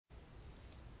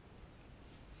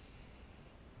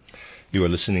You are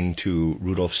listening to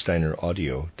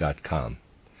RudolfSteinerAudio.com.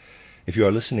 If you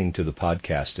are listening to the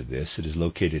podcast of this, it is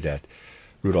located at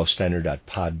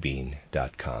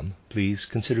RudolfSteiner.podbean.com. Please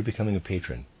consider becoming a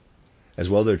patron. As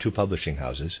well, there are two publishing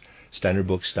houses,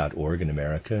 SteinerBooks.org in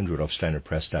America and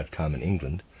RudolfSteinerPress.com in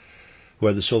England, who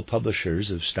are the sole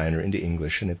publishers of Steiner into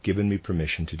English and have given me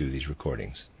permission to do these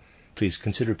recordings. Please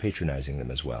consider patronizing them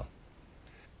as well.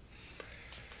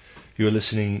 You are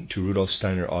listening to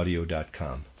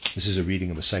RudolfSteinerAudio.com. This is a reading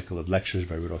of a cycle of lectures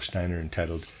by Rudolf Steiner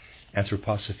entitled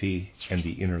Anthroposophy and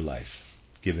the Inner Life,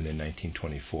 given in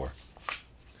 1924.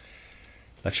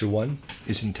 Lecture 1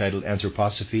 is entitled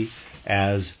Anthroposophy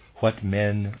as What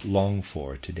Men Long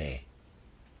For Today.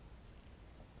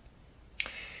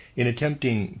 In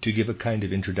attempting to give a kind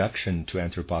of introduction to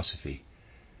anthroposophy,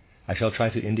 I shall try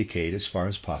to indicate, as far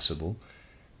as possible,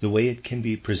 the way it can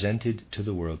be presented to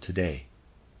the world today.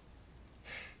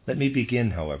 Let me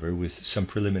begin, however, with some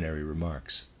preliminary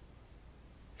remarks.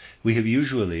 We have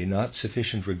usually not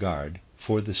sufficient regard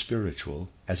for the spiritual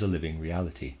as a living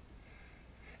reality,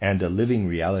 and a living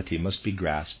reality must be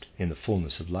grasped in the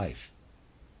fullness of life.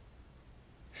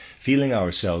 Feeling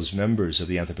ourselves members of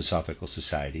the Anthroposophical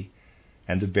Society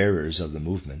and the bearers of the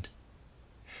movement,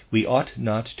 we ought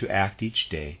not to act each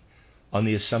day on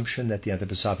the assumption that the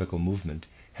Anthroposophical movement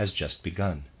has just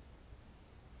begun.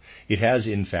 It has,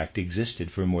 in fact,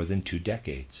 existed for more than 2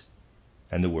 decades,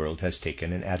 and the world has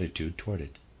taken an attitude toward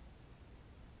it.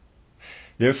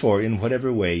 Therefore, in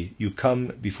whatever way you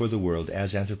come before the world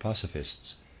as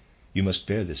anthroposophists, you must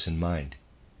bear this in mind.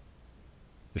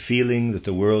 The feeling that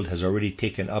the world has already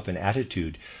taken up an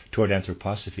attitude toward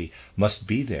anthroposophy must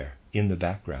be there in the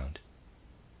background.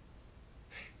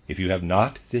 If you have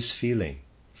not this feeling,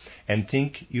 and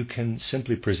think you can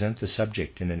simply present the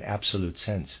subject in an absolute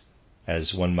sense,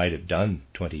 as one might have done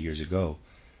 20 years ago,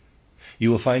 you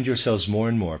will find yourselves more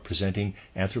and more presenting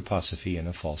anthroposophy in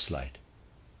a false light.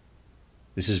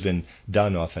 This has been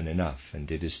done often enough,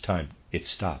 and it is time it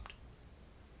stopped.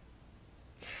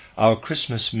 Our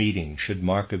Christmas meeting should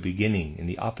mark a beginning in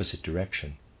the opposite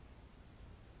direction.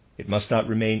 It must not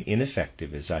remain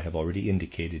ineffective, as I have already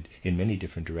indicated, in many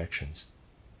different directions.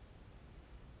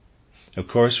 Of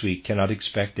course, we cannot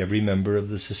expect every member of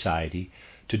the society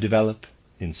to develop,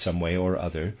 in some way or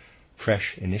other,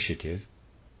 fresh initiative,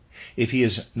 if he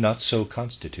is not so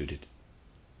constituted.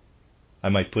 I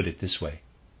might put it this way.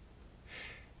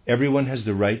 Everyone has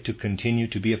the right to continue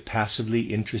to be a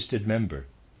passively interested member,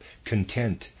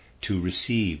 content to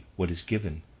receive what is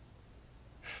given.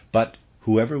 But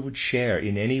whoever would share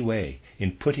in any way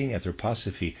in putting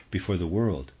anthroposophy before the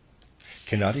world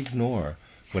cannot ignore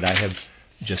what I have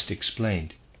just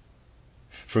explained.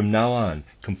 From now on,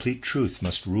 complete truth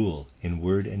must rule in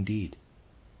word and deed.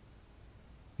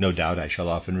 No doubt I shall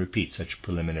often repeat such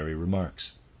preliminary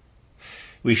remarks.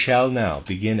 We shall now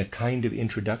begin a kind of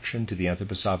introduction to the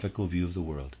anthroposophical view of the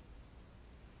world.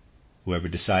 Whoever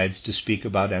decides to speak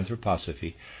about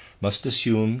anthroposophy must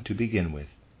assume, to begin with,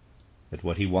 that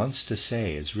what he wants to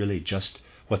say is really just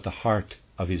what the heart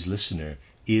of his listener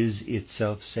is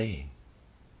itself saying.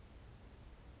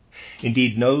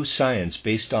 Indeed, no science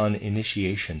based on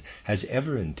initiation has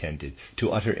ever intended to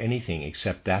utter anything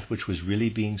except that which was really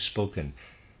being spoken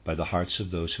by the hearts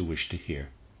of those who wish to hear.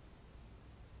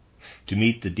 To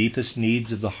meet the deepest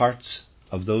needs of the hearts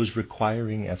of those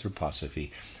requiring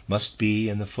anthroposophy must be,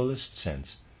 in the fullest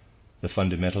sense, the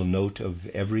fundamental note of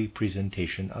every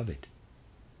presentation of it.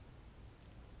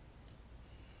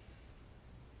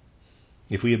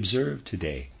 If we observe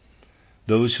today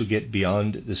those who get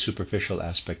beyond the superficial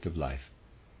aspect of life,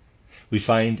 we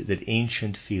find that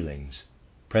ancient feelings,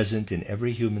 present in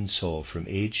every human soul from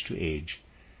age to age,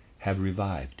 have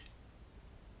revived.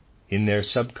 In their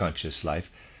subconscious life,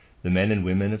 the men and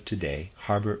women of today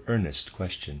harbor earnest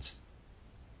questions.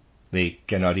 They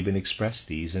cannot even express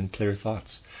these in clear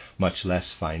thoughts, much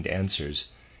less find answers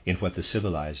in what the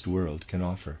civilized world can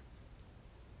offer.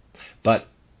 But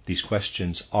these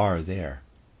questions are there,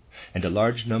 and a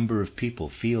large number of people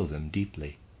feel them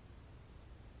deeply.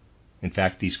 In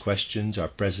fact, these questions are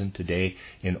present today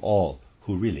in all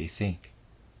who really think.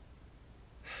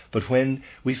 But when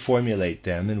we formulate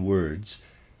them in words,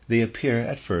 they appear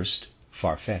at first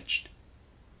far-fetched.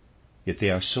 Yet they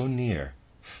are so near,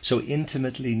 so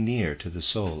intimately near to the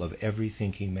soul of every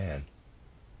thinking man.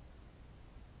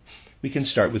 We can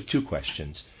start with 2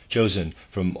 questions, chosen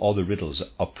from all the riddles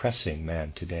oppressing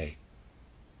man today.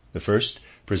 The first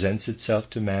presents itself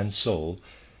to man's soul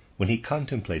when he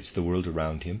contemplates the world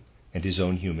around him and his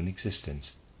own human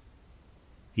existence.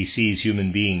 He sees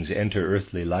human beings enter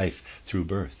earthly life through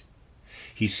birth.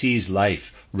 He sees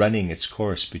life running its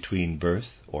course between birth,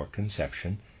 or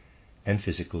conception, and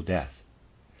physical death,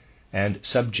 and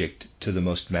subject to the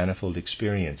most manifold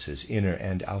experiences, inner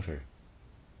and outer.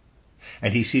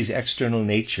 And he sees external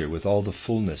nature with all the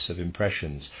fullness of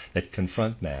impressions that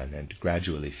confront man and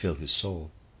gradually fill his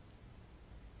soul.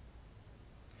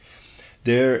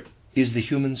 There is the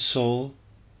human soul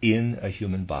in a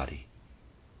human body.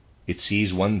 It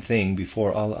sees one thing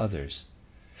before all others,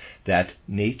 that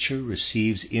nature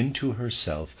receives into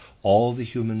herself all the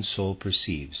human soul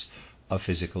perceives of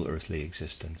physical earthly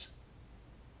existence.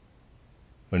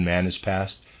 When man is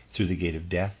passed through the gate of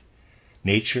death,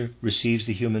 nature receives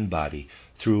the human body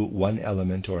through one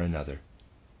element or another.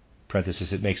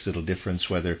 Parenthesis, it makes little difference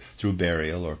whether through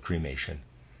burial or cremation.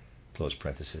 Close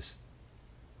parenthesis.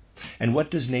 And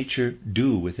what does nature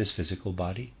do with this physical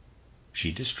body?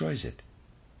 She destroys it.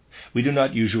 We do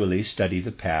not usually study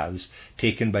the paths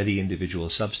taken by the individual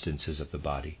substances of the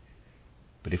body,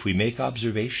 but if we make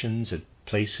observations at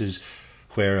places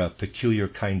where a peculiar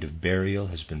kind of burial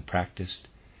has been practiced,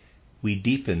 we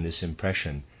deepen this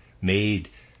impression made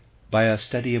by a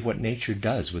study of what nature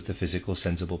does with the physical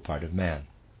sensible part of man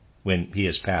when he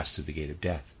has passed through the gate of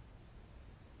death.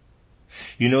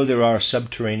 You know, there are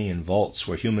subterranean vaults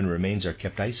where human remains are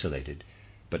kept isolated,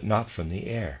 but not from the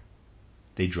air.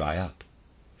 They dry up.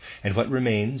 And what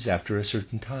remains after a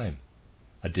certain time?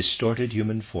 A distorted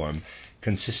human form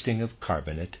consisting of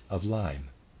carbonate of lime,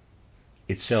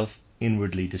 itself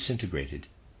inwardly disintegrated.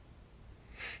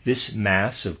 This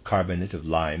mass of carbonate of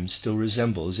lime still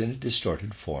resembles in a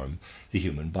distorted form the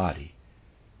human body,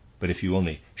 but if you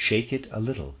only shake it a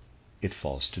little, it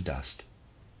falls to dust.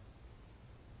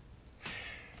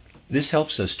 This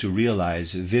helps us to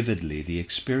realize vividly the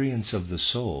experience of the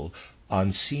soul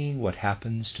on seeing what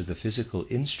happens to the physical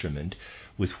instrument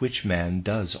with which man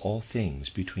does all things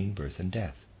between birth and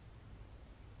death.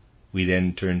 We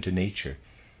then turn to nature,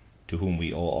 to whom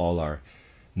we owe all our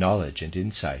knowledge and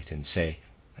insight, and say,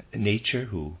 Nature,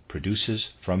 who produces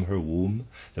from her womb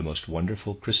the most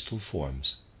wonderful crystal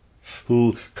forms,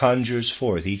 who conjures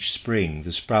forth each spring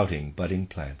the sprouting, budding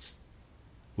plants,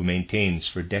 who maintains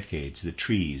for decades the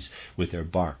trees with their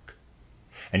bark,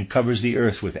 and covers the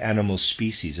earth with animal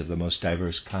species of the most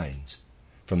diverse kinds,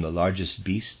 from the largest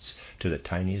beasts to the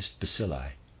tiniest bacilli,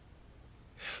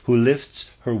 who lifts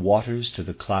her waters to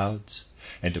the clouds,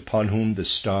 and upon whom the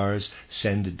stars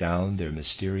send down their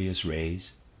mysterious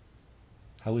rays.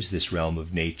 How is this realm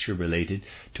of nature related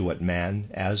to what man,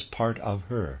 as part of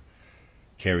her,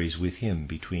 carries with him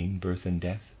between birth and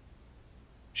death?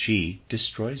 She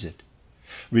destroys it,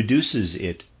 reduces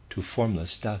it to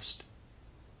formless dust.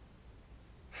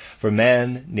 For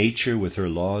man, nature with her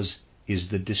laws is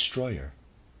the destroyer.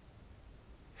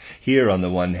 Here, on the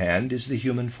one hand, is the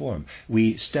human form.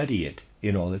 We study it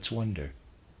in all its wonder.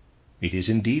 It is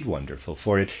indeed wonderful,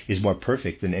 for it is more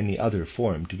perfect than any other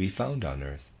form to be found on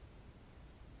earth.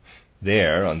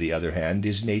 There, on the other hand,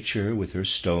 is nature with her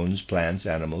stones, plants,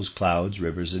 animals, clouds,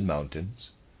 rivers, and mountains,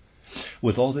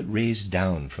 with all that rays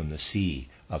down from the sea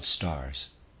of stars,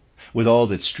 with all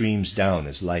that streams down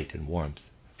as light and warmth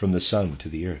from the sun to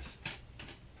the earth.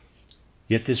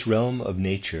 Yet this realm of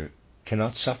nature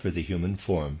cannot suffer the human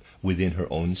form within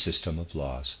her own system of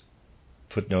laws.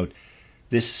 Footnote,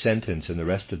 this sentence and the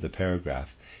rest of the paragraph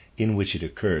in which it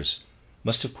occurs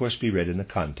must of course be read in the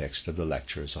context of the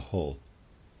lecture as a whole.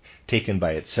 Taken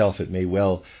by itself, it may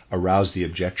well arouse the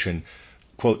objection,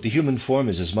 quote, the human form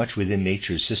is as much within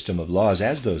nature's system of laws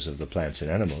as those of the plants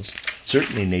and animals.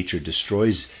 Certainly nature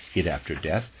destroys it after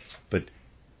death, but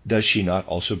does she not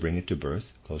also bring it to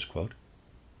birth? Close quote.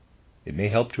 It may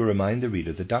help to remind the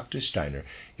reader that Dr. Steiner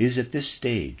is at this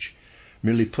stage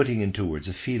merely putting into words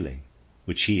a feeling,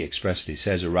 which he expressly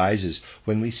says arises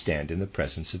when we stand in the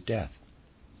presence of death.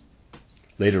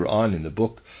 Later on in the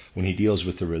book, when he deals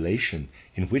with the relation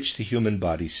in which the human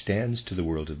body stands to the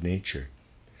world of nature,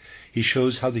 he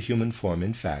shows how the human form,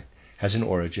 in fact, has an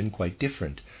origin quite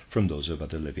different from those of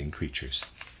other living creatures.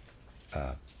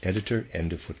 Editor,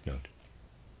 end of footnote.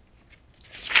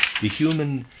 The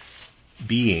human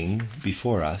being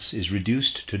before us is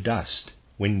reduced to dust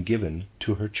when given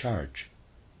to her charge.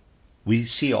 We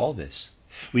see all this.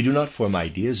 We do not form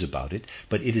ideas about it,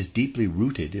 but it is deeply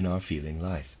rooted in our feeling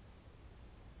life.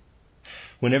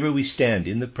 Whenever we stand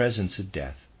in the presence of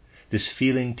death, this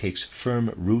feeling takes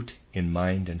firm root in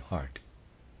mind and heart.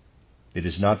 It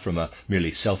is not from a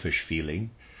merely selfish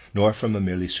feeling, nor from a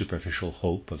merely superficial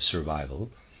hope of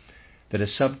survival, that a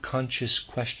subconscious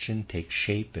question takes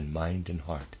shape in mind and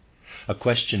heart, a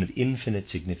question of infinite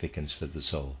significance for the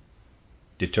soul,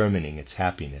 determining its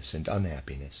happiness and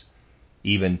unhappiness,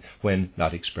 even when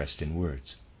not expressed in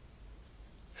words.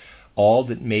 all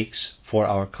that makes for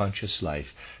our conscious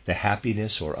life the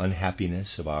happiness or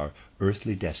unhappiness of our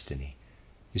earthly destiny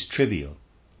is trivial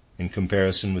in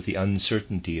comparison with the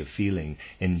uncertainty of feeling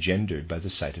engendered by the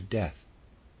sight of death.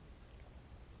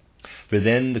 For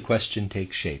then the question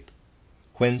takes shape: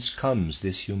 whence comes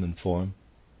this human form?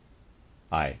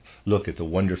 I look at the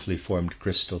wonderfully formed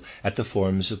crystal, at the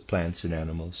forms of plants and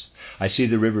animals. I see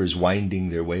the rivers winding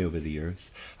their way over the earth.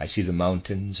 I see the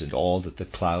mountains and all that the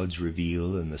clouds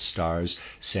reveal and the stars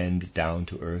send down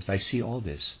to earth. I see all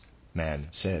this, man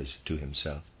says to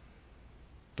himself.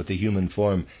 But the human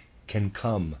form can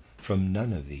come from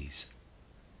none of these.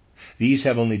 These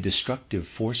have only destructive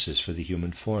forces for the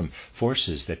human form,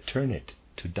 forces that turn it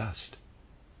to dust.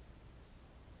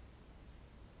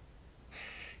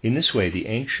 In this way, the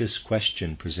anxious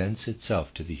question presents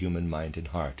itself to the human mind and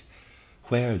heart.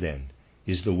 Where, then,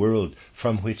 is the world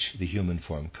from which the human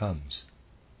form comes?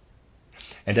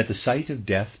 And at the sight of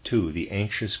death, too, the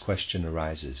anxious question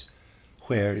arises: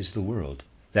 where is the world,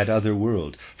 that other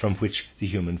world from which the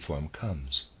human form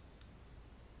comes?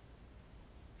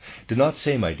 Do not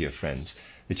say, my dear friends,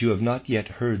 that you have not yet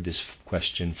heard this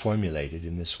question formulated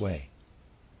in this way.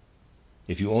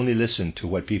 If you only listen to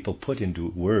what people put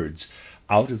into words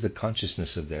out of the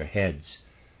consciousness of their heads,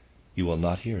 you will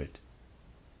not hear it.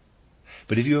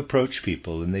 But if you approach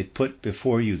people and they put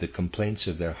before you the complaints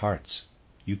of their hearts,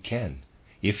 you can,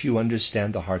 if you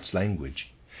understand the heart's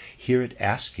language, hear it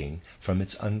asking from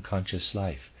its unconscious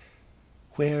life,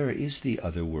 where is the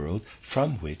other world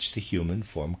from which the human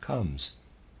form comes?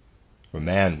 For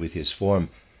man with his form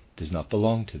does not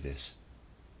belong to this.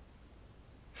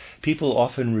 People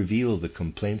often reveal the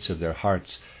complaints of their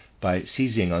hearts by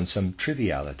seizing on some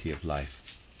triviality of life,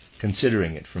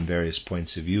 considering it from various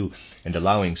points of view, and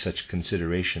allowing such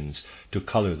considerations to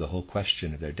color the whole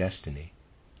question of their destiny.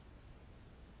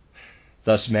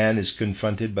 Thus man is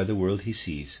confronted by the world he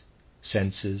sees,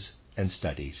 senses, and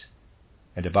studies,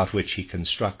 and about which he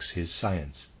constructs his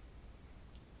science.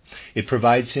 It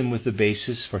provides him with the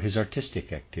basis for his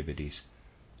artistic activities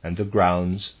and the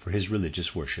grounds for his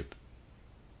religious worship.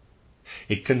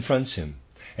 It confronts him,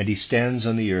 and he stands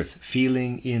on the earth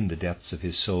feeling in the depths of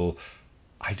his soul,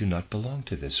 I do not belong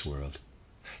to this world.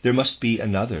 There must be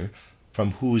another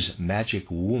from whose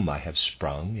magic womb I have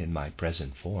sprung in my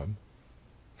present form.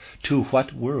 To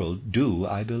what world do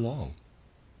I belong?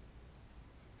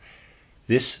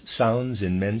 This sounds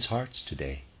in men's hearts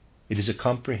today. It is a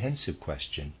comprehensive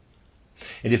question.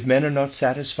 And if men are not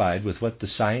satisfied with what the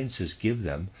sciences give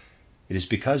them, it is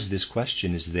because this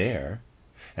question is there,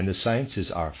 and the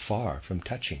sciences are far from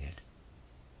touching it.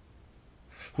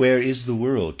 Where is the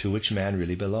world to which man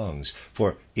really belongs?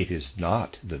 For it is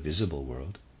not the visible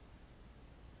world.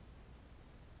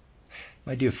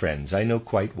 My dear friends, I know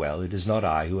quite well it is not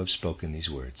I who have spoken these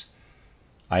words.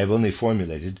 I have only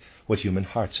formulated what human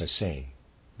hearts are saying.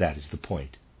 That is the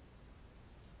point.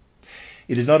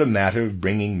 It is not a matter of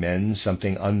bringing men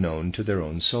something unknown to their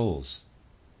own souls.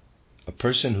 A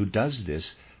person who does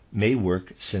this may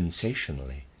work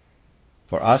sensationally.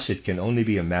 For us it can only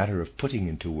be a matter of putting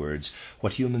into words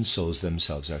what human souls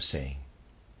themselves are saying.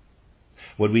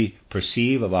 What we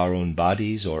perceive of our own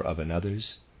bodies or of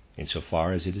another's,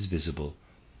 insofar as it is visible,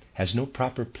 has no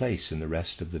proper place in the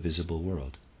rest of the visible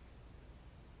world.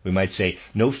 We might say,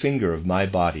 no finger of my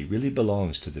body really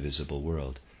belongs to the visible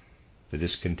world, for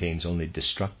this contains only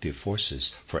destructive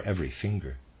forces for every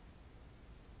finger.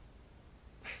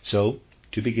 So,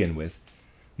 to begin with,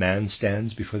 man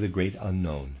stands before the great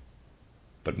unknown,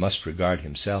 but must regard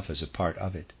himself as a part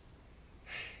of it.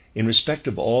 In respect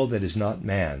of all that is not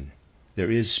man,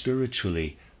 there is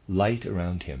spiritually light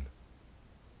around him.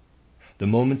 The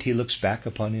moment he looks back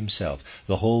upon himself,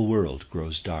 the whole world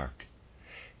grows dark,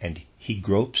 and he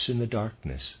gropes in the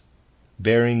darkness,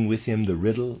 bearing with him the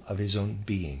riddle of his own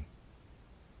being.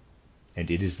 And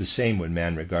it is the same when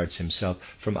man regards himself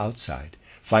from outside,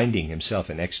 finding himself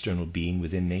an external being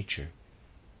within nature.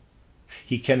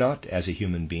 He cannot, as a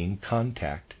human being,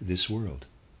 contact this world.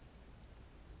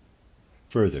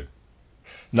 Further,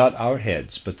 not our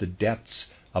heads, but the depths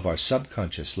of our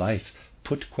subconscious life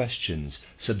put questions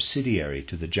subsidiary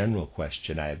to the general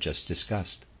question I have just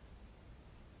discussed.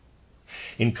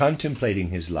 In contemplating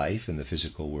his life in the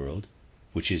physical world,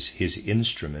 which is his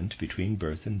instrument between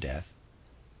birth and death,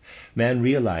 man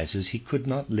realizes he could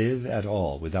not live at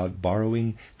all without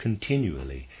borrowing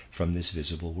continually from this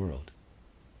visible world.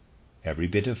 Every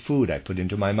bit of food I put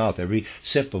into my mouth, every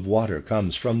sip of water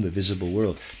comes from the visible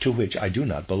world, to which I do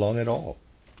not belong at all.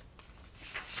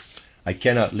 I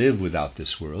cannot live without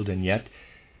this world, and yet,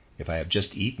 if I have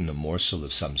just eaten a morsel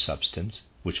of some substance,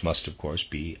 which must of course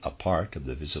be a part of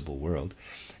the visible world,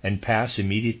 and pass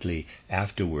immediately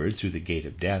afterward through the gate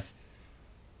of death,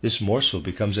 this morsel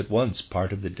becomes at once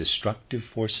part of the destructive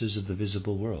forces of the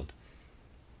visible world.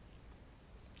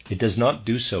 It does not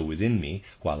do so within me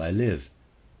while I live.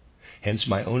 Hence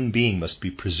my own being must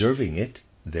be preserving it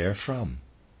therefrom.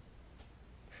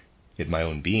 Yet my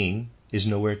own being is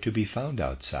nowhere to be found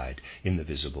outside in the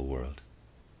visible world.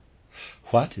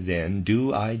 What then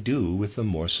do I do with the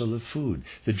morsel of food,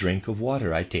 the drink of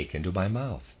water I take into my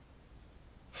mouth?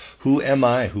 Who am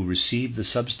I who receive the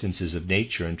substances of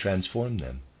nature and transform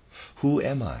them? Who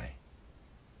am I?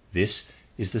 This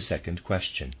is the second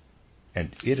question,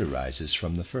 and it arises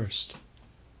from the first.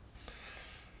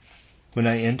 When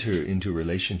I enter into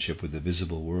relationship with the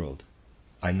visible world,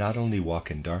 I not only walk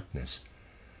in darkness,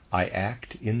 I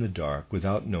act in the dark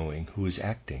without knowing who is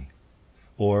acting,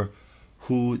 or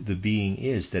who the being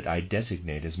is that I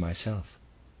designate as myself.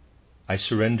 I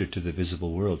surrender to the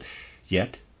visible world,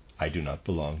 yet I do not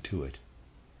belong to it.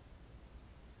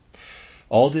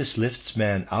 All this lifts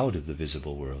man out of the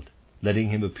visible world,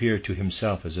 letting him appear to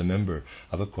himself as a member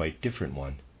of a quite different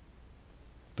one.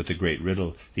 But the great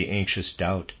riddle, the anxious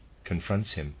doubt,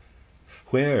 confronts him.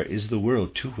 Where is the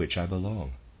world to which I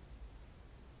belong?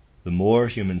 The more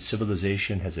human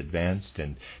civilization has advanced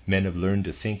and men have learned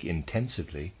to think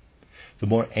intensively, the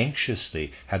more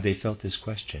anxiously have they felt this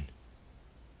question.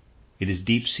 It is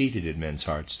deep-seated in men's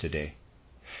hearts today,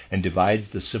 and divides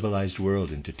the civilized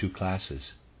world into two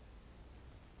classes.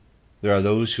 There are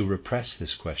those who repress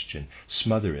this question,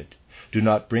 smother it, do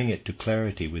not bring it to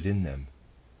clarity within them.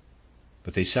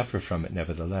 But they suffer from it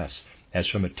nevertheless, as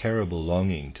from a terrible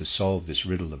longing to solve this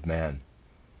riddle of man.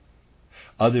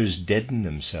 Others deaden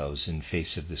themselves in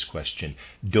face of this question,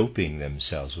 doping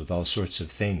themselves with all sorts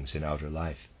of things in outer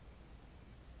life.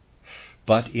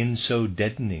 But in so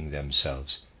deadening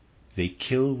themselves, they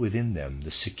kill within them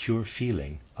the secure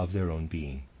feeling of their own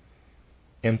being.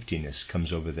 Emptiness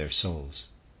comes over their souls.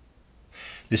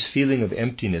 This feeling of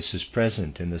emptiness is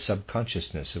present in the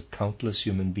subconsciousness of countless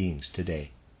human beings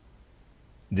today.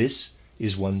 This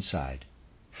is one side,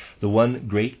 the one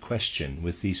great question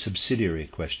with the subsidiary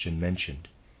question mentioned.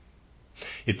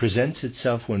 It presents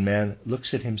itself when man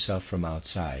looks at himself from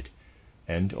outside,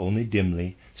 and only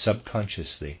dimly,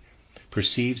 subconsciously,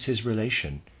 perceives his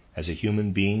relation as a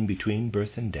human being between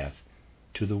birth and death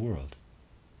to the world.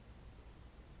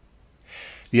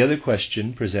 The other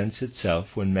question presents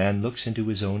itself when man looks into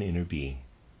his own inner being.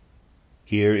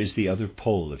 Here is the other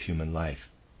pole of human life.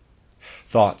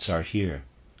 Thoughts are here,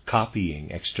 copying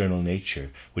external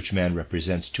nature, which man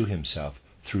represents to himself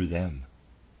through them.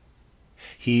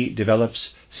 He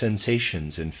develops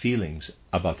sensations and feelings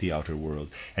about the outer world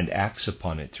and acts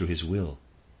upon it through his will.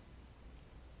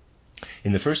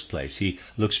 In the first place, he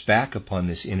looks back upon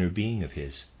this inner being of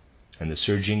his, and the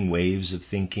surging waves of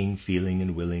thinking, feeling,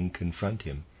 and willing confront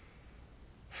him.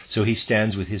 So he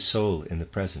stands with his soul in the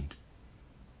present.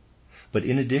 But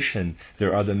in addition,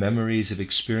 there are the memories of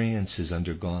experiences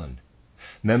undergone,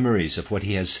 memories of what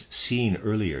he has seen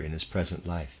earlier in his present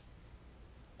life.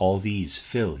 All these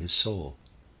fill his soul.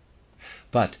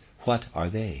 But what are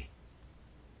they?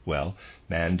 Well,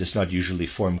 man does not usually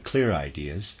form clear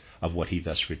ideas of what he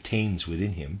thus retains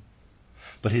within him,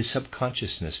 but his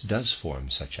subconsciousness does form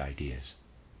such ideas.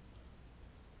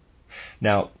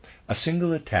 Now, a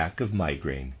single attack of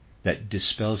migraine that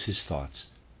dispels his thoughts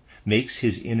makes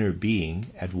his inner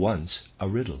being at once a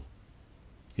riddle.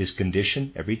 His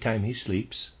condition every time he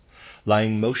sleeps,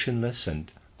 lying motionless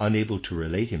and unable to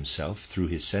relate himself through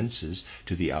his senses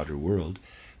to the outer world,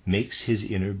 makes his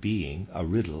inner being a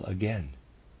riddle again.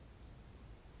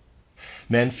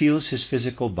 Man feels his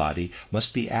physical body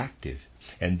must be active,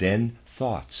 and then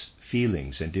thoughts,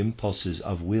 feelings, and impulses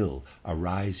of will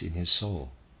arise in his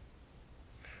soul.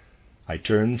 I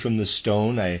turn from the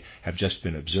stone I have just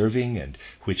been observing, and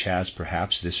which has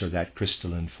perhaps this or that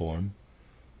crystalline form.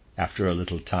 After a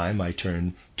little time I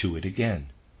turn to it again.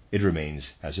 It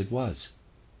remains as it was.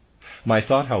 My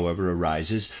thought, however,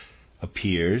 arises,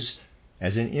 appears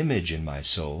as an image in my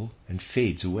soul, and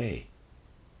fades away.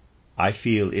 I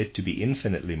feel it to be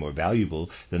infinitely more valuable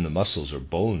than the muscles or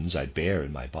bones I bear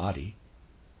in my body.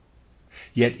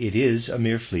 Yet it is a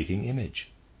mere fleeting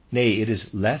image. Nay, it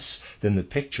is less than the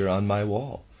picture on my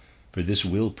wall, for this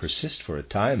will persist for a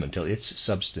time until its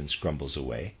substance crumbles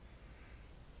away.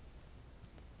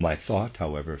 My thought,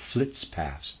 however, flits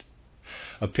past,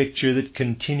 a picture that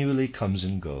continually comes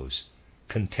and goes,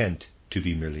 content to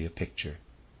be merely a picture.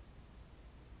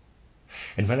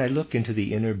 And when I look into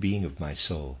the inner being of my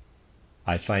soul,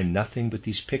 I find nothing but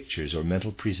these pictures or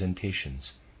mental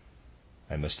presentations.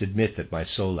 I must admit that my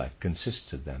soul life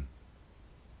consists of them.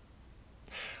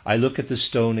 I look at the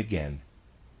stone again.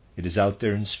 It is out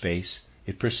there in space.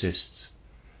 It persists.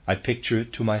 I picture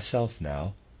it to myself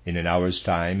now, in an hour's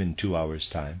time, in 2 hours'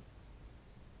 time.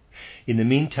 In the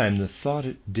meantime, the thought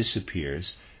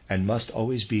disappears and must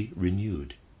always be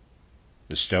renewed.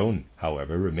 The stone,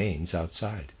 however, remains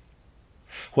outside.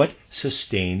 What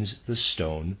sustains the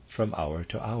stone from hour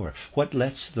to hour? What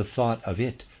lets the thought of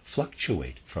it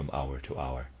fluctuate from hour to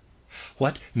hour?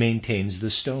 What maintains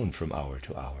the stone from hour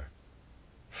to hour?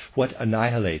 What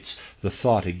annihilates the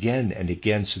thought again and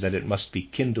again so that it must be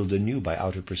kindled anew by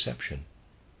outer perception?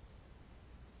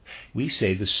 We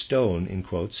say the stone, in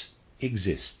quotes,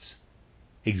 exists.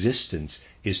 Existence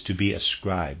is to be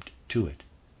ascribed to it.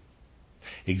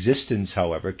 Existence,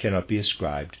 however, cannot be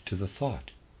ascribed to the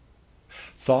thought.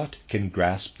 Thought can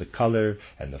grasp the color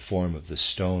and the form of the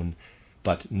stone,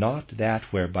 but not that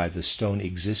whereby the stone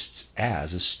exists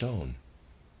as a stone.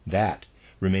 That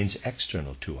remains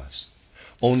external to us,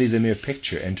 only the mere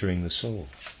picture entering the soul.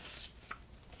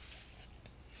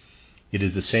 It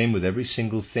is the same with every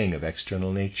single thing of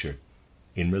external nature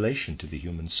in relation to the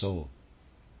human soul.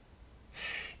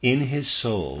 In his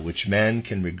soul, which man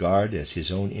can regard as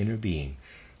his own inner being,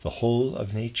 the whole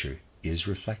of nature is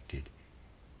reflected.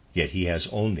 Yet he has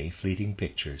only fleeting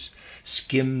pictures,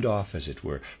 skimmed off, as it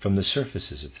were, from the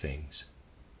surfaces of things.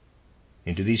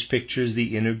 Into these pictures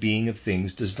the inner being of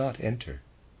things does not enter.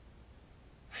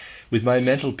 With my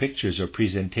mental pictures or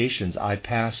presentations, I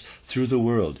pass through the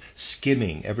world,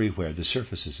 skimming everywhere the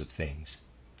surfaces of things.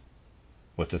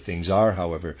 What the things are,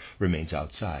 however, remains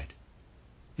outside.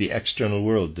 The external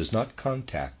world does not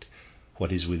contact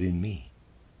what is within me.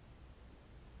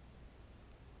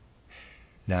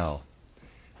 Now,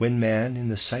 when man, in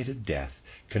the sight of death,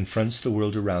 confronts the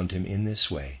world around him in this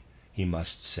way, he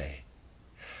must say,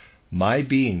 "My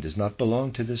being does not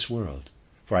belong to this world,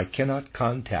 for I cannot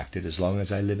contact it as long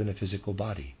as I live in a physical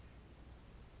body.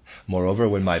 Moreover,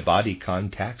 when my body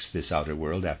contacts this outer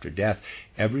world after death,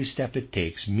 every step it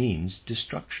takes means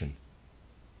destruction.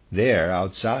 There,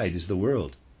 outside, is the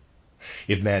world.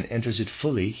 If man enters it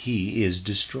fully, he is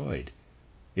destroyed.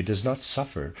 It does not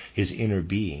suffer his inner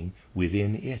being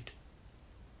within it.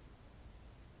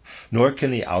 Nor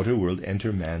can the outer world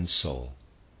enter man's soul.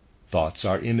 Thoughts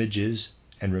are images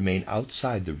and remain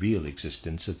outside the real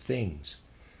existence of things.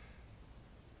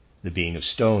 The being of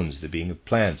stones, the being of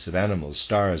plants, of animals,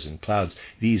 stars, and clouds,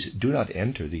 these do not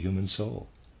enter the human soul.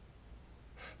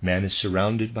 Man is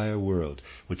surrounded by a world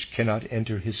which cannot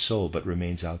enter his soul but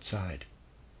remains outside.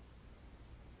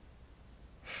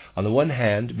 On the one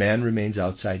hand, man remains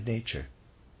outside nature.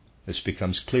 This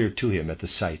becomes clear to him at the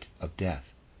sight of death.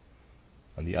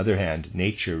 On the other hand,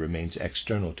 nature remains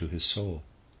external to his soul.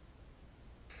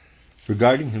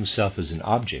 Regarding himself as an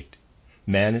object,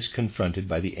 man is confronted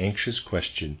by the anxious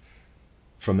question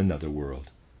from another world.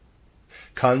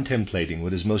 Contemplating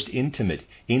what is most intimate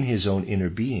in his own inner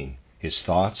being, his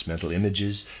thoughts, mental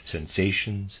images,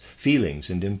 sensations, feelings,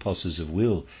 and impulses of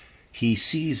will, he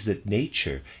sees that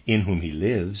nature, in whom he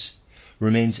lives,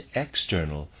 remains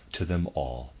external to them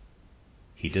all.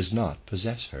 He does not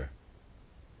possess her.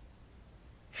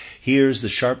 Here is the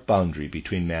sharp boundary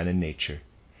between man and nature.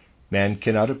 Man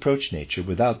cannot approach nature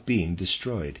without being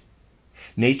destroyed.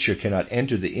 Nature cannot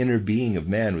enter the inner being of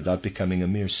man without becoming a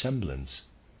mere semblance.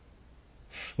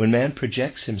 When man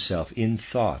projects himself in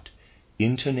thought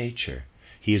into nature,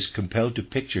 he is compelled to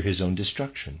picture his own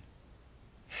destruction.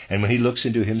 And when he looks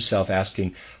into himself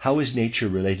asking, "How is nature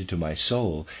related to my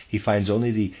soul?" he finds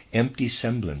only the empty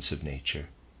semblance of nature.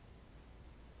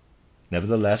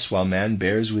 Nevertheless, while man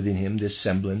bears within him this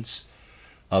semblance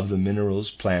of the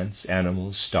minerals, plants,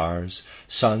 animals, stars,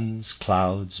 suns,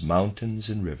 clouds, mountains,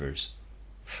 and rivers,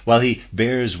 while he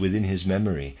bears within his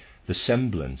memory the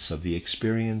semblance of the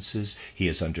experiences he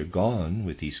has undergone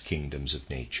with these kingdoms of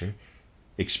nature,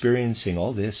 experiencing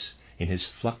all this in his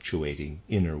fluctuating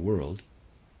inner world,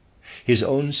 his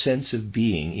own sense of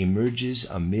being emerges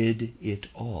amid it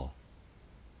all.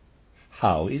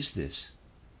 How is this?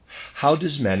 How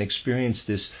does man experience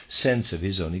this sense of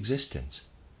his own existence?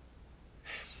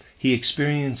 He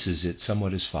experiences it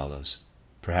somewhat as follows.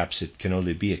 Perhaps it can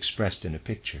only be expressed in a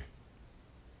picture.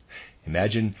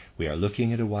 Imagine we are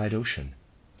looking at a wide ocean.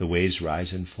 The waves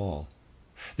rise and fall.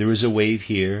 There is a wave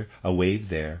here, a wave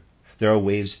there. There are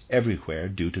waves everywhere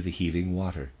due to the heaving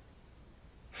water.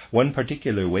 One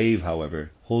particular wave,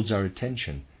 however, holds our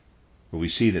attention, for we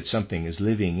see that something is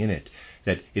living in it,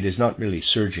 that it is not merely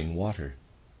surging water.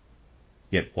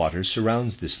 Yet water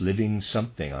surrounds this living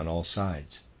something on all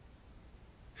sides.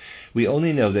 We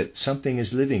only know that something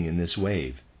is living in this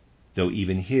wave, though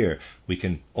even here we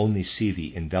can only see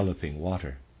the enveloping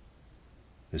water.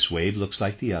 This wave looks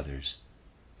like the others.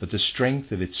 but the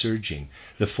strength of its surging,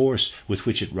 the force with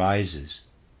which it rises,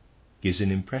 gives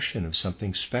an impression of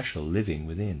something special living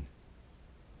within.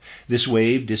 This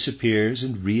wave disappears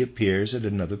and reappears at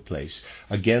another place.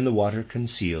 Again the water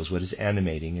conceals what is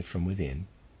animating it from within.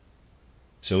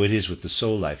 So it is with the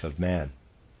soul life of man.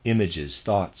 Images,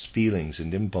 thoughts, feelings,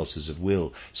 and impulses of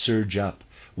will surge up,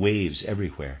 waves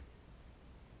everywhere.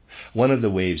 One of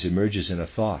the waves emerges in a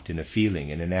thought, in a feeling,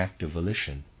 in an act of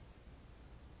volition.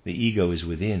 The ego is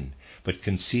within, but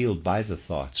concealed by the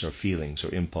thoughts or feelings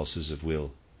or impulses of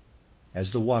will,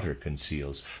 as the water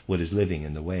conceals what is living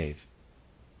in the wave.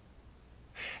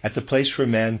 At the place where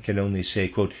man can only say,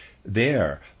 quote,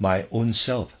 "There my own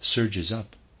self surges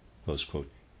up," close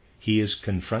quote, he is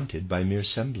confronted by mere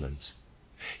semblance.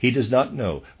 He does not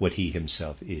know what he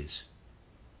himself is.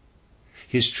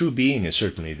 His true being is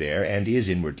certainly there and is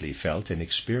inwardly felt and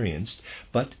experienced,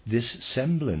 but this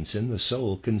semblance in the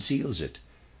soul conceals it,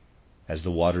 as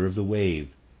the water of the wave,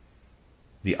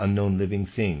 the unknown living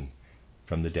thing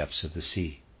from the depths of the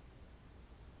sea.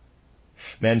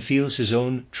 Man feels his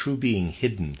own true being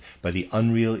hidden by the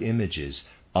unreal images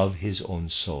of his own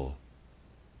soul.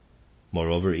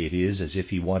 Moreover, it is as if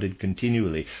he wanted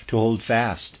continually to hold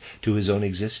fast to his own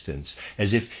existence,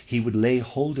 as if he would lay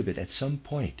hold of it at some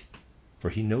point,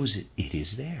 for he knows it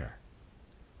is there.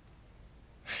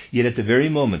 Yet at the very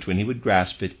moment when he would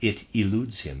grasp it, it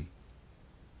eludes him.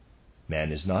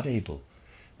 Man is not able,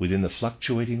 within the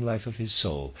fluctuating life of his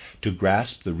soul, to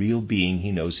grasp the real being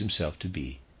he knows himself to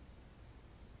be.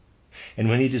 And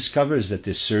when he discovers that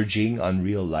this surging,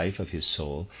 unreal life of his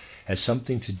soul has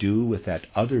something to do with that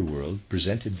other world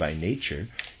presented by nature,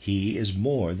 he is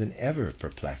more than ever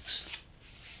perplexed.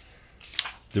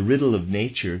 The riddle of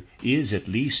nature is at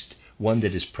least one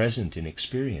that is present in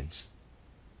experience.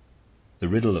 The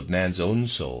riddle of man's own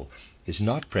soul is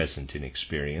not present in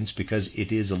experience because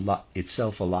it is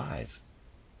itself alive.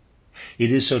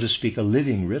 It is, so to speak, a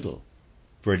living riddle,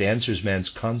 for it answers man's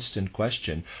constant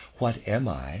question, "What am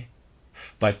I?"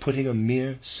 by putting a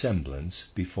mere semblance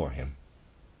before him.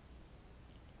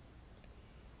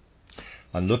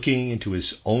 On looking into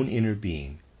his own inner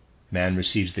being, man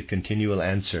receives the continual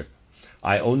answer,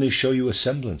 "I only show you a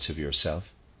semblance of yourself.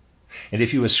 And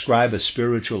if you ascribe a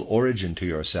spiritual origin to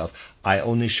yourself, I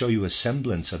only show you a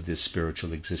semblance of this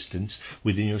spiritual existence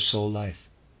within your soul life."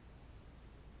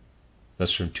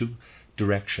 Thus, from two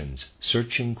directions,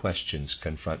 searching questions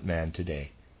confront man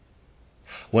today.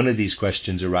 One of these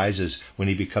questions arises when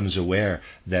he becomes aware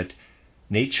that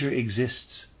nature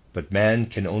exists, but man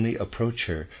can only approach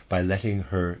her by letting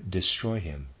her destroy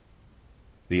him.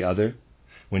 The other,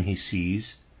 when he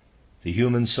sees the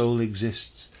human soul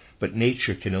exists, but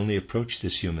nature can only approach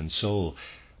this human soul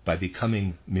by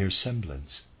becoming mere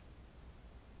semblance.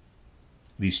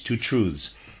 These two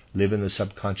truths live in the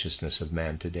subconsciousness of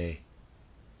man today.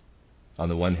 On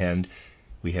the one hand,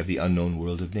 we have the unknown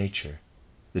world of nature,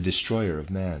 the destroyer of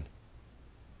man.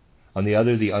 On the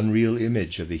other, the unreal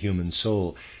image of the human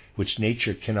soul, which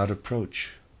nature cannot approach,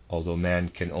 although man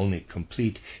can only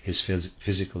complete his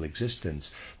physical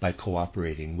existence by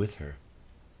cooperating with her.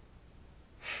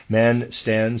 Man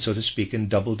stands, so to speak, in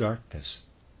double darkness,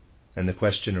 and the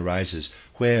question arises,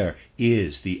 where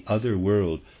is the other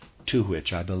world to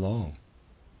which I belong?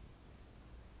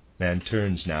 Man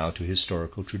turns now to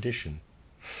historical tradition,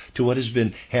 to what has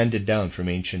been handed down from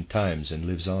ancient times and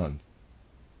lives on.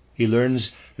 He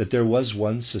learns that there was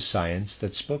once a science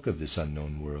that spoke of this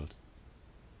unknown world.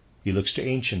 He looks to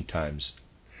ancient times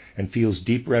and feels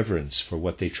deep reverence for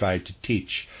what they tried to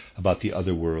teach about the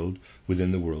other world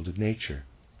within the world of nature.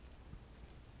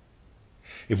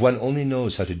 If one only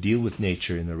knows how to deal with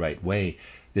nature in the right way,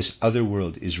 this other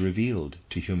world is revealed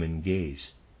to human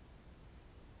gaze.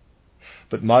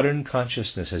 But modern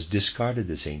consciousness has discarded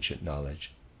this ancient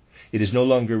knowledge. It is no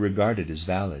longer regarded as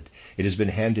valid. It has been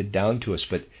handed down to us,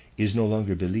 but is no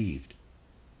longer believed.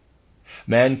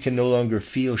 Man can no longer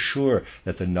feel sure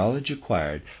that the knowledge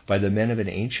acquired by the men of an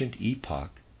ancient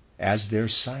epoch as their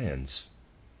science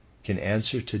can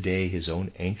answer today his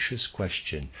own anxious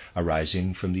question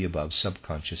arising from the above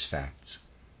subconscious facts.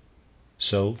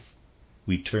 So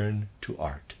we turn to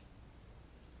art.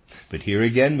 But here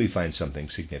again we find something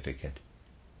significant.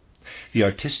 The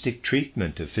artistic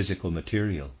treatment of physical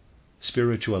material,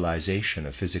 spiritualization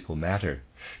of physical matter,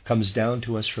 comes down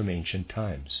to us from ancient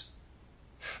times.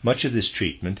 Much of this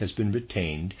treatment has been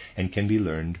retained and can be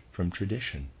learned from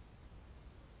tradition.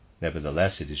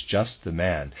 Nevertheless, it is just the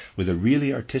man with a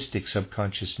really artistic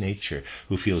subconscious nature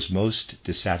who feels most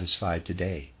dissatisfied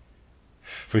today.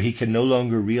 For he can no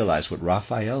longer realize what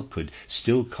Raphael could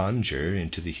still conjure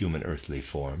into the human earthly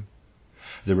form,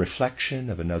 the reflection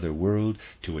of another world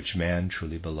to which man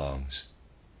truly belongs.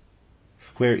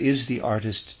 Where is the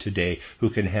artist today who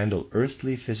can handle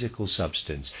earthly physical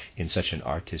substance in such an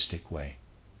artistic way?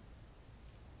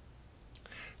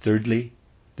 Thirdly,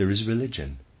 there is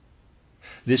religion.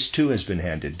 This too has been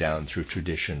handed down through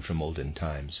tradition from olden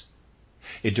times.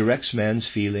 It directs man's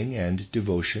feeling and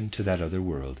devotion to that other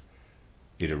world.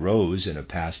 It arose in a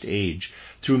past age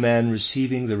through man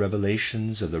receiving the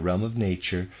revelations of the realm of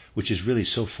nature, which is really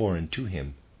so foreign to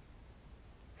him.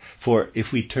 For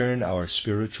if we turn our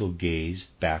spiritual gaze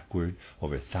backward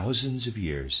over thousands of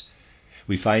years,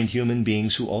 we find human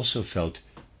beings who also felt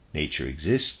nature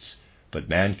exists, but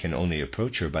man can only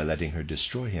approach her by letting her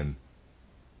destroy him.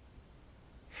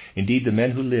 Indeed, the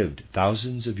men who lived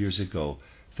thousands of years ago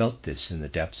felt this in the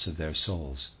depths of their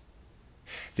souls.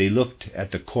 They looked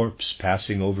at the corpse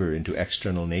passing over into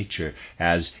external nature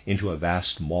as into a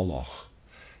vast Moloch,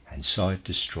 and saw it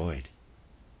destroyed.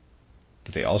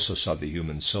 But they also saw the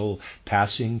human soul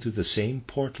passing through the same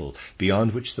portal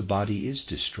beyond which the body is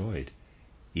destroyed.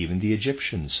 Even the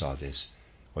Egyptians saw this,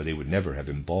 or they would never have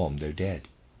embalmed their dead.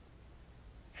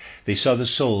 They saw the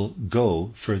soul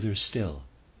go further still.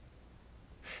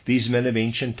 These men of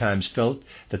ancient times felt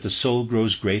that the soul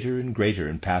grows greater and greater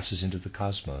and passes into the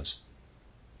cosmos.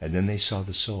 And then they saw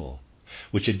the soul,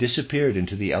 which had disappeared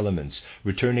into the elements,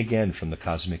 return again from the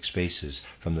cosmic spaces,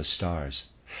 from the stars.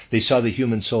 They saw the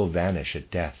human soul vanish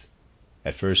at death,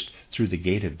 at first through the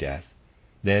gate of death,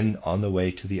 then on the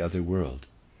way to the other world,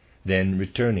 then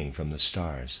returning from the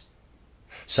stars.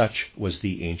 Such was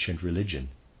the ancient religion.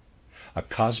 A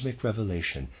cosmic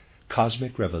revelation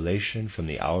from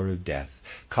the hour of death,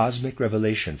 cosmic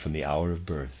revelation from the hour of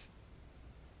birth.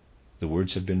 The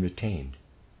words have been retained.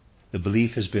 The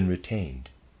belief has been retained.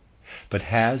 But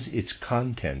has its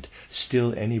content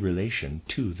still any relation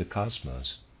to the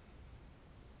cosmos?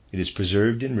 It is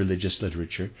preserved in religious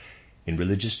literature, in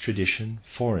religious tradition,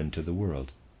 foreign to the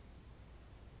world.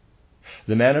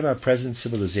 The man of our present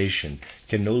civilization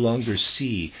can no longer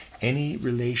see any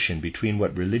relation between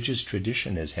what religious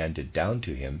tradition has handed down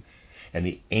to him and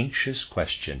the anxious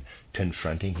question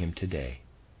confronting him today.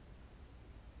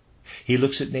 He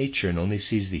looks at nature and only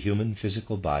sees the human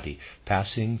physical body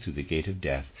passing through the gate of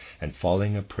death and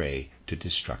falling a prey to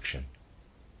destruction.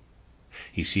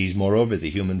 He sees, moreover, the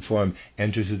human form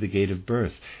enter through the gate of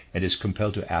birth and is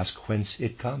compelled to ask whence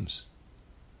it comes.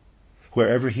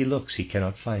 Wherever he looks, he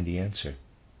cannot find the answer.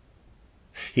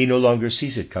 He no longer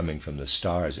sees it coming from the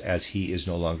stars, as he is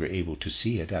no longer able to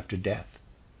see it after death.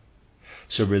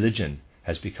 So religion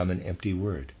has become an empty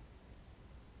word.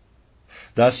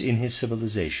 Thus, in his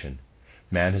civilization,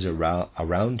 man has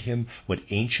around him what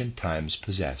ancient times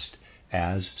possessed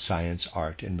as science,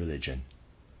 art, and religion.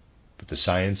 But the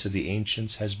science of the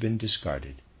ancients has been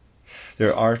discarded.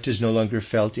 Their art is no longer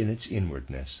felt in its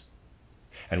inwardness.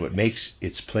 And what takes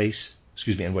its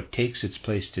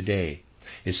place today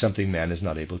is something man is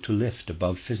not able to lift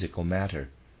above physical matter,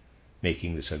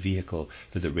 making this a vehicle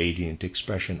for the radiant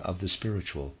expression of the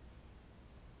spiritual.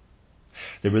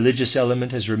 The religious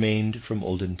element has remained from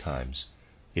olden times.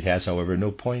 It has, however, no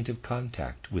point of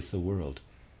contact with the world,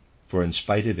 for in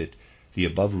spite of it, the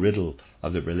above riddle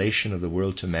of the relation of the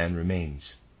world to man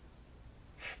remains.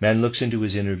 Man looks into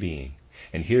his inner being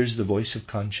and hears the voice of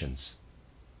conscience.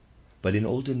 But in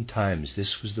olden times,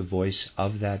 this was the voice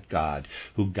of that God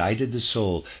who guided the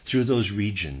soul through those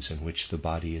regions in which the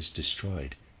body is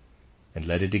destroyed, and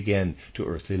led it again to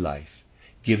earthly life,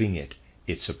 giving it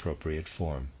its appropriate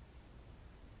form.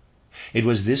 It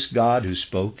was this God who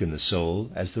spoke in the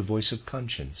soul as the voice of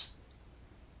conscience.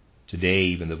 Today,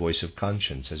 even the voice of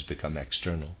conscience has become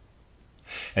external,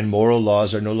 and moral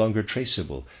laws are no longer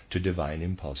traceable to divine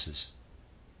impulses.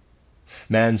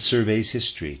 Man surveys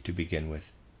history to begin with.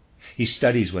 He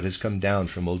studies what has come down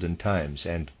from olden times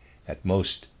and, at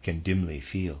most, can dimly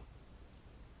feel.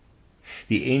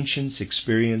 The ancients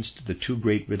experienced the two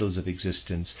great riddles of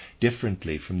existence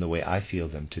differently from the way I feel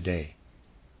them today.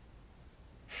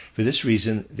 For this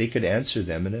reason, they could answer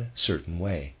them in a certain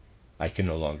way. I can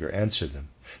no longer answer them.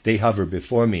 They hover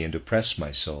before me and oppress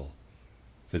my soul,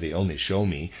 for they only show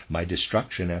me my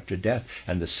destruction after death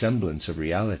and the semblance of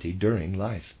reality during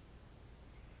life.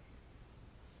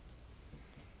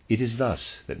 It is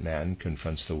thus that man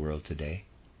confronts the world today.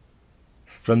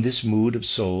 From this mood of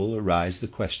soul arise the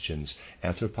questions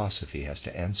anthroposophy has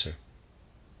to answer.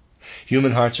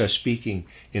 Human hearts are speaking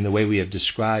in the way we have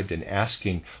described and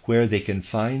asking where they can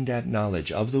find that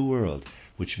knowledge of the world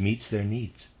which meets their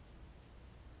needs.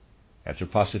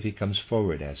 Anthroposophy comes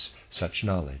forward as such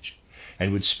knowledge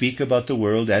and would speak about the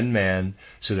world and man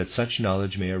so that such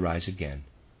knowledge may arise again.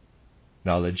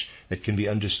 knowledge that can be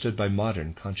understood by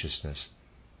modern consciousness,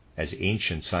 as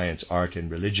ancient science, art,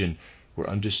 and religion were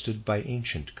understood by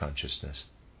ancient consciousness.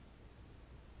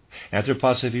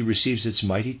 Anthroposophy receives its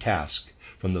mighty task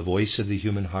from the voice of the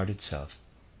human heart itself,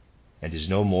 and is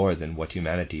no more than what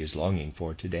humanity is longing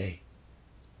for today.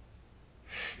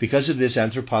 Because of this,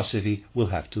 anthroposophy will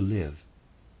have to live.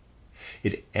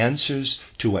 It answers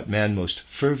to what man most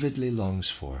fervidly longs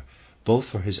for, both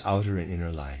for his outer and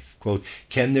inner life. Quote,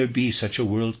 "Can there be such a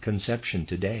world conception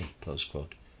today?" Close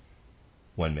quote.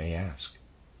 One may ask.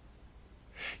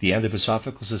 The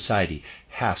Anthroposophical Society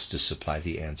has to supply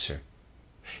the answer.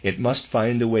 It must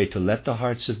find a way to let the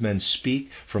hearts of men speak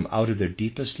from out of their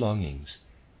deepest longings.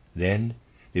 Then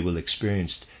they will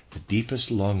experience the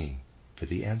deepest longing for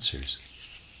the answers.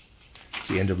 It's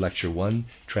the end of Lecture 1,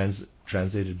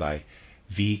 translated by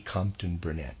V. Compton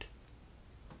Burnett.